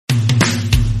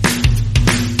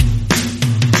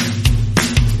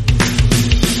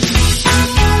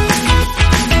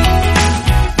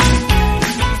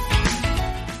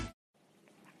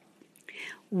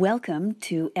Welcome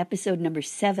to episode number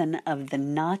 7 of the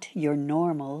Not Your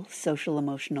Normal Social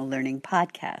Emotional Learning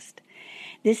podcast.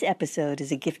 This episode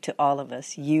is a gift to all of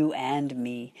us, you and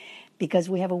me, because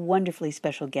we have a wonderfully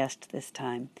special guest this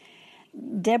time.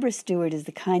 Deborah Stewart is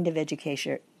the kind of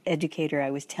educator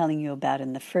I was telling you about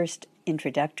in the first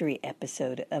introductory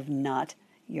episode of Not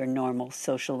Your Normal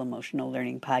Social Emotional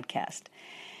Learning podcast.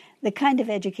 The kind of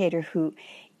educator who,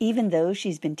 even though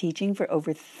she's been teaching for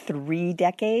over 3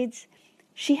 decades,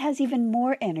 she has even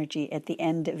more energy at the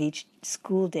end of each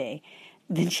school day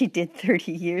than she did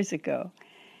 30 years ago.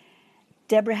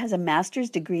 Deborah has a master's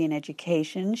degree in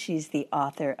education. She's the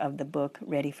author of the book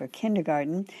Ready for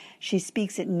Kindergarten. She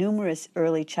speaks at numerous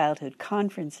early childhood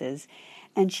conferences,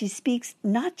 and she speaks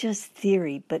not just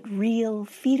theory, but real,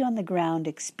 feet-on-the-ground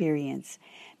experience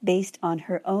based on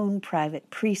her own private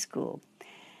preschool,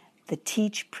 the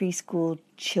Teach Preschool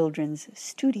Children's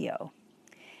Studio.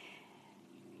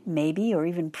 Maybe, or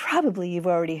even probably,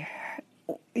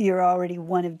 you're already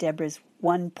one of Deborah's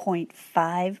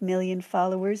 1.5 million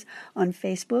followers on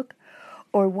Facebook,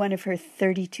 or one of her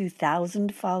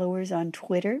 32,000 followers on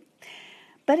Twitter.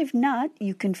 But if not,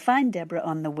 you can find Deborah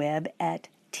on the web at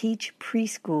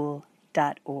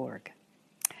teachpreschool.org.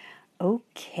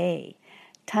 Okay,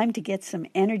 time to get some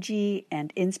energy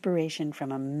and inspiration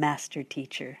from a master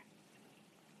teacher.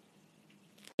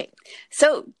 Okay.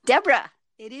 So, Deborah,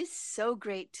 it is so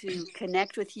great to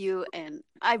connect with you, and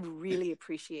I really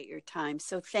appreciate your time.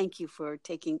 So thank you for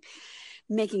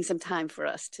making some time for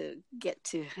us to get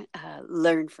to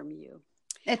learn from you.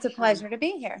 It's a pleasure to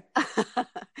be here.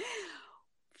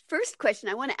 First question,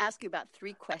 I want to ask you about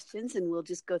 3 questions, and we'll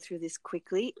just go through this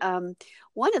quickly.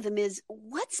 One of them is,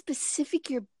 what specific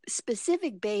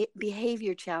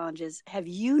behavior challenges have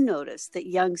you noticed that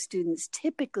young students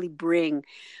typically bring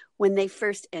when they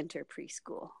first enter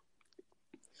preschool?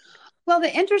 Well,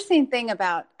 the interesting thing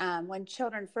about when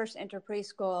children first enter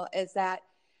preschool is that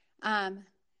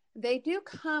they do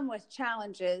come with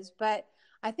challenges, but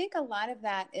I think a lot of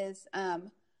that is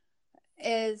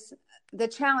the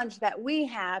challenge that we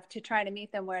have to try to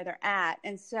meet them where they're at.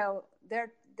 And so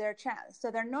their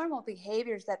normal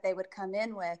behaviors that they would come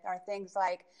in with are things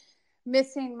like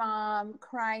missing mom,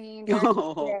 crying during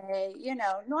the day,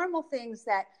 normal things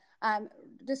that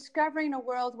discovering a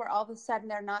world where all of a sudden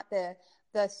they're not the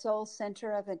sole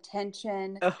center of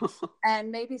attention, and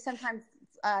maybe sometimes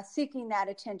seeking that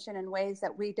attention in ways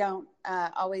that we don't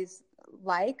always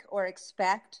like or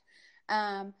expect.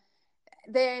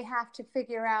 They have to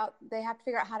figure out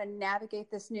how to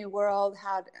navigate this new world,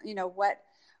 how to,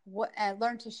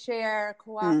 learn to share,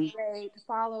 cooperate,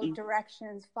 follow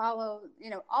directions,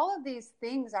 all of these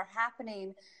things are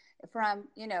happening from,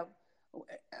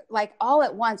 like all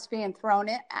at once being thrown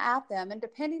at them. And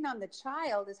depending on the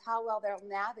child is how well they'll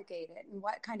navigate it and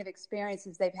what kind of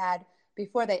experiences they've had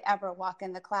before they ever walk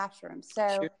in the classroom.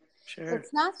 So Sure.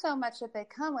 It's not so much that they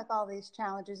come with all these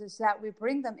challenges, is that we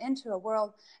bring them into a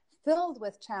world filled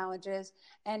with challenges,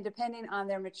 and depending on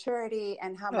their maturity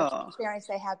and how much experience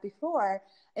they have before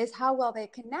is how well they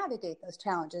can navigate those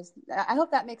challenges. I hope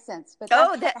that makes sense. But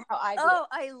that's how I do it.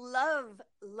 I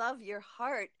love your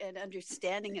heart and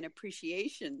understanding and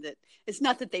appreciation that it's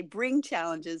not that they bring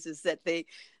challenges, is that they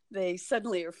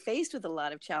suddenly are faced with a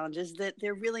lot of challenges that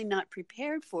they're really not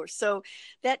prepared for. So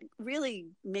that really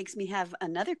makes me have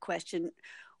another question.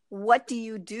 What do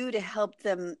you do to help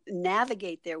them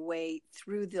navigate their way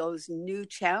through those new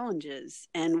challenges?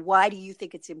 And why do you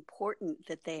think it's important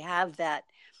that they have that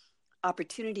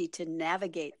opportunity to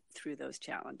navigate through those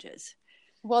challenges?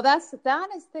 Well, that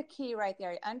is the key right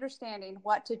there, understanding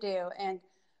what to do. And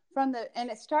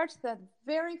it starts the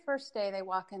very first day they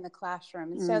walk in the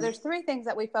classroom. And so there's 3 things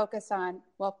that we focus on.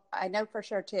 Well, I know for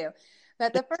sure 2.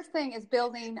 But the first thing is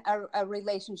building a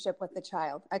relationship with the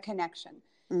child, a connection.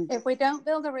 If we don't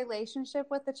build a relationship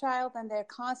with the child, then they're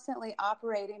constantly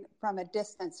operating from a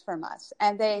distance from us,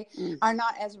 and they are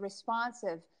not as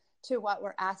responsive to what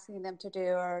we're asking them to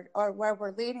do or where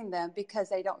we're leading them, because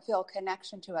they don't feel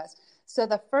connection to us. So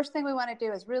the first thing we want to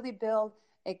do is really build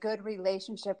a good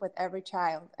relationship with every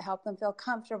child, help them feel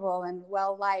comfortable and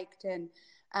well-liked and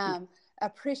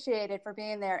appreciated for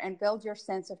being there, and build your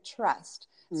sense of trust.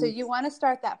 So you want to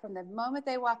start that from the moment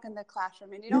they walk in the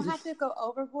classroom, and you don't have to go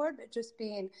overboard, but just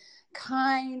being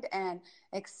kind and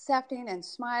accepting and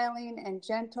smiling and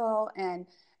gentle and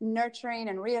nurturing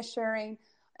and reassuring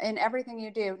in everything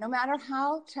you do. No matter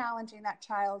how challenging that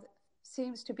child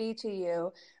seems to be to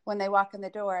you when they walk in the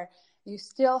door, you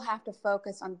still have to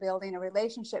focus on building a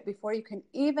relationship before you can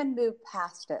even move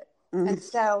past it. And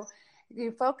so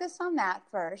you focus on that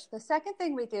first. The second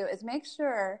thing we do is make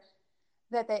sure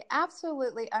that they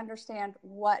absolutely understand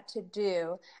what to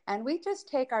do. And we just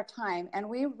take our time, and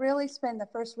we really spend the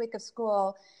first week of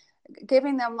school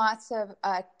giving them lots of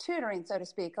tutoring, so to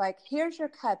speak. Like, here's your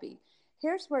cubby.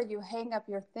 Here's where you hang up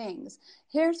your things.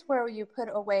 Here's where you put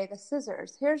away the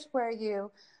scissors. Here's where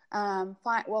you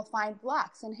will find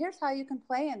blocks. And here's how you can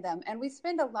play in them. And we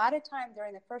spend a lot of time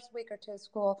during the first week or two of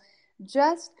school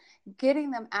just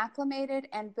getting them acclimated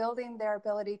and building their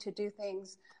ability to do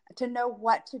things, to know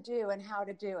what to do and how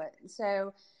to do it. And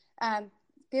so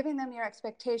giving them your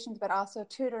expectations, but also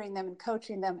tutoring them and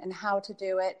coaching them in how to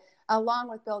do it, along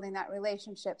with building that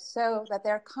relationship so that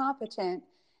they're competent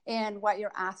in what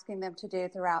you're asking them to do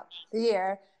throughout the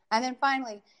year. And then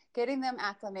finally, getting them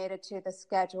acclimated to the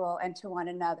schedule and to one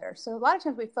another. So a lot of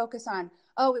times we focus on,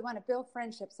 we want to build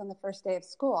friendships on the first day of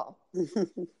school.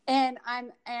 and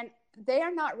they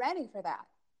are not ready for that.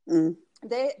 Mm.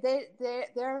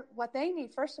 They're what they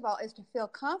need, first of all, is to feel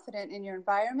confident in your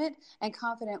environment and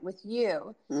confident with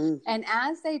you. Mm. And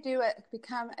as they do it,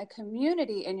 become a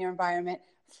community in your environment,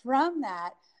 from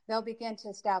that, they'll begin to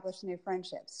establish new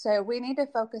friendships. So we need to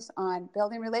focus on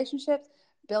building relationships,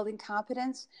 building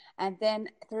competence, and then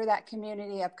through that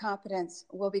community of competence,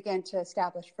 we'll begin to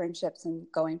establish friendships and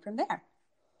going from there.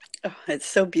 Oh, it's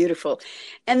so beautiful.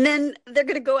 And then they're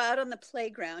going to go out on the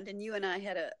playground. And you and I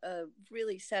had a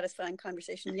really satisfying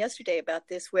conversation yesterday about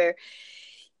this, where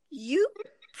you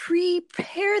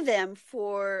prepare them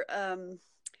for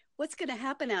what's going to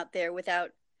happen out there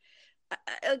without...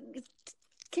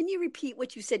 Can you repeat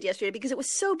what you said yesterday? Because it was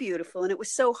so beautiful, and it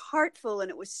was so heartful, and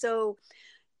it was so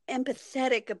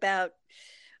empathetic about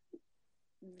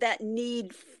that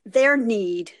need, their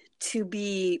need to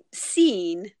be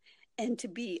seen and to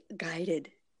be guided.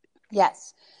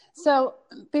 Yes. So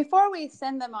before we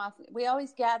send them off, we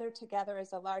always gather together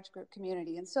as a large group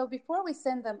community. And so before we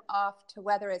send them off to,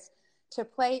 whether it's to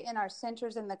play in our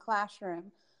centers in the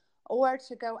classroom or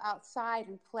to go outside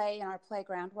and play in our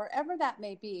playground, wherever that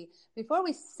may be, before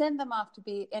we send them off to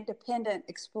be independent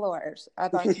explorers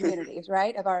of our communities,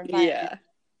 right, of our environment,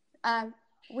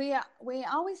 we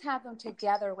always have them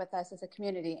together with us as a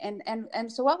community.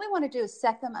 And so what we want to do is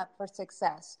set them up for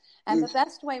success. And the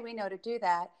best way we know to do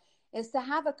that is to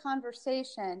have a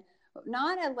conversation,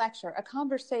 not a lecture, a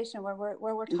conversation where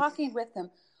we're talking with them.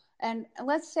 And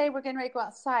let's say we're getting ready to go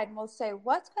outside, and we'll say,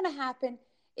 what's going to happen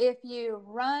if you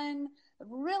run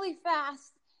really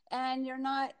fast and you're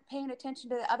not paying attention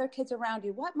to the other kids around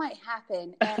you? What might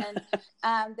happen?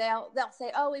 And they'll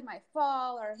say, we might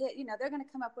fall or hit, they're going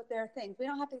to come up with their things. We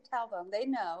don't have to tell them. They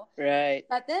know. Right.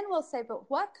 But then we'll say, but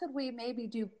what could we maybe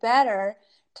do better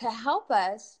to help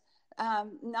us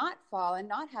not fall and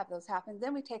not have those happen?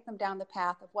 Then we take them down the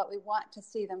path of what we want to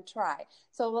see them try.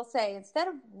 So we'll say, instead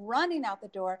of running out the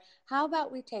door, how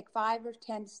about we take 5 or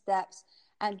 10 steps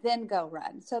and then go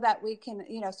run, so that we can,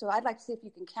 so I'd like to see if you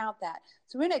can count that.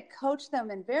 So we're going to coach them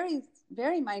in very,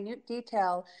 very minute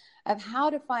detail of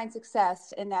how to find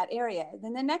success in that area.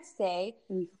 Then the next day,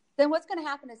 then what's going to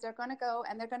happen is they're going to go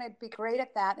and they're going to be great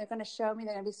at that. They're going to show me,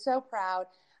 they're going to be so proud,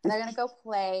 and they're going to go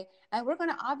play. And we're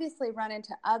going to obviously run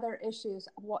into other issues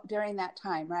during that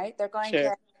time, right? They're going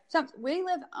to, we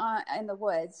live in the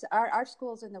woods, our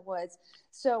school's in the woods.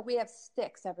 So we have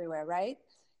sticks everywhere, right?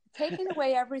 Taking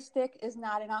away every stick is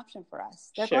not an option for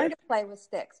us. They're going to play with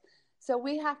sticks. So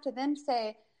we have to then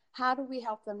say, how do we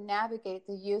help them navigate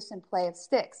the use and play of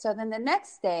sticks? So then the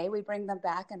next day we bring them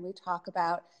back and we talk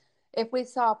about, if we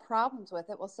saw problems with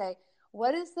it, we'll say,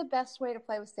 what is the best way to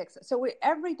play with sticks? So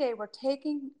every day we're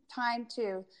taking time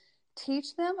to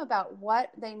teach them about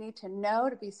what they need to know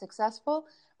to be successful.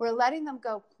 We're letting them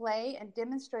go play and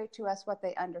demonstrate to us what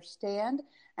they understand,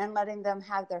 and letting them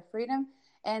have their freedom,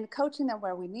 and coaching them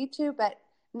where we need to, but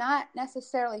not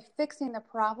necessarily fixing the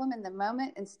problem in the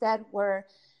moment. Instead, we're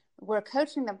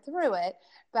coaching them through it.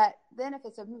 But then if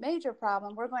it's a major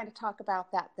problem, we're going to talk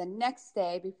about that the next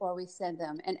day before we send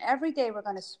them. And every day we're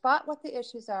going to spot what the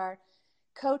issues are,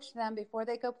 coach them before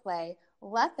they go play,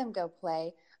 let them go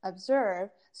play,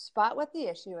 observe, spot what the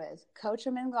issue is, coach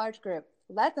them in large group,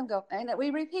 let them go. And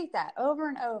we repeat that over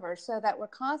and over, so that we're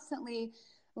constantly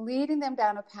leading them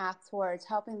down a path towards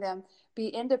helping them be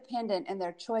independent in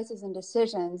their choices and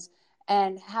decisions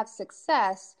and have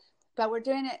success. But we're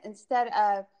doing it instead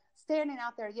of standing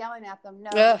out there yelling at them,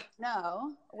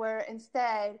 no. We're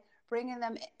instead bringing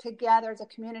them together as a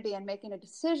community and making a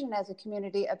decision as a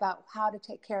community about how to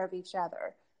take care of each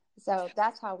other. So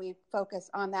that's how we focus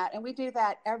on that. And we do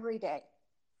that every day.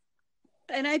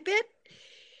 And I bet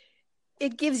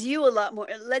it gives you a lot more,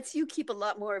 it lets you keep a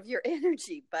lot more of your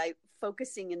energy by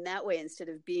focusing in that way instead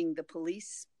of being the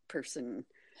police person.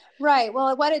 Right.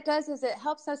 Well, what it does is it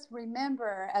helps us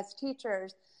remember as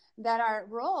teachers that our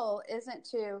role isn't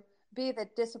to be the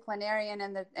disciplinarian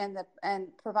and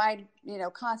provide,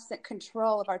 constant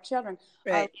control of our children.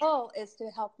 Our Right. role is to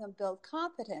help them build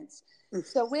competence.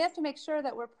 So we have to make sure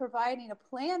that we're providing a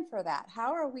plan for that.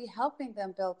 How are we helping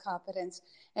them build competence?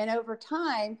 And over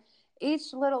time,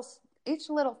 each little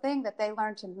thing that they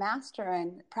learn to master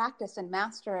and practice and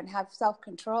master and have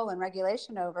self-control and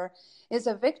regulation over is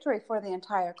a victory for the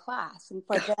entire class and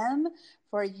for them,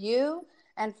 for you,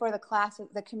 and for the class,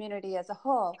 the community as a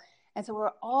whole. And so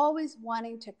we're always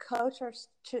wanting to coach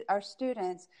our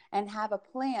students and have a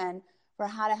plan for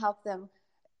how to help them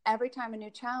every time a new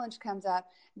challenge comes up,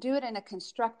 do it in a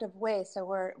constructive way. So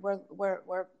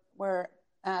we're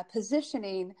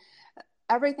positioning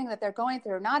everything that they're going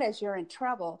through, not as you're in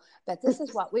trouble, but this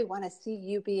is what we want to see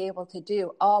you be able to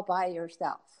do all by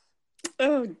yourself.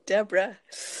 Oh, Deborah.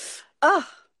 Oh,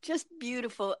 just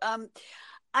beautiful.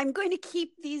 I'm going to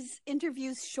keep these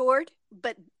interviews short,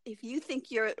 but if you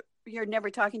think you're never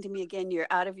talking to me again, you're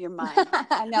out of your mind.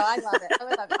 No, I love it. I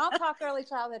would love it. I'll talk early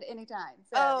childhood anytime.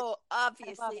 So, oh,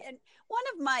 obviously. And one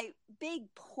of my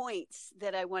big points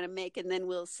that I want to make, and then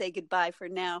we'll say goodbye for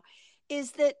now,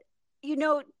 is that,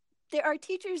 there are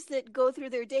teachers that go through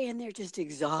their day and they're just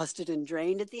exhausted and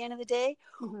drained at the end of the day.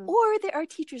 Mm-hmm. Or there are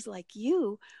teachers like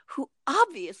you who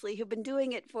obviously have been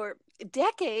doing it for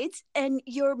decades and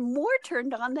you're more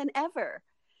turned on than ever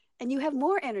and you have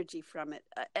more energy from it.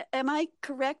 Am I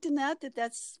correct in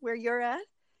that's where you're at?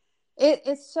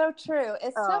 It's so true.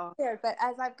 It's so weird. But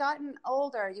as I've gotten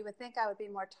older, you would think I would be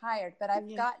more tired, but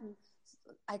I've gotten,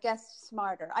 I guess,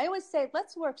 smarter. I always say,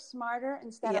 let's work smarter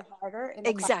instead of harder in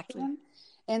the classroom.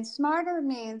 And smarter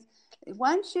means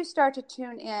once you start to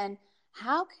tune in,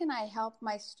 how can I help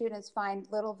my students find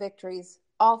little victories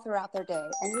all throughout their day?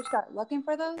 And you start looking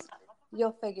for those,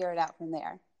 you'll figure it out from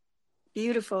there.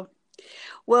 Beautiful.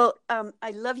 Well,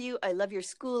 I love you. I love your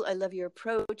school. I love your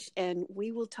approach. And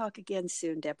we will talk again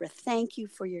soon, Deborah. Thank you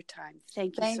for your time.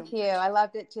 Thank you so much. Thank you. I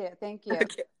loved it too. Thank you.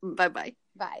 Okay. Bye-bye.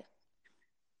 Bye.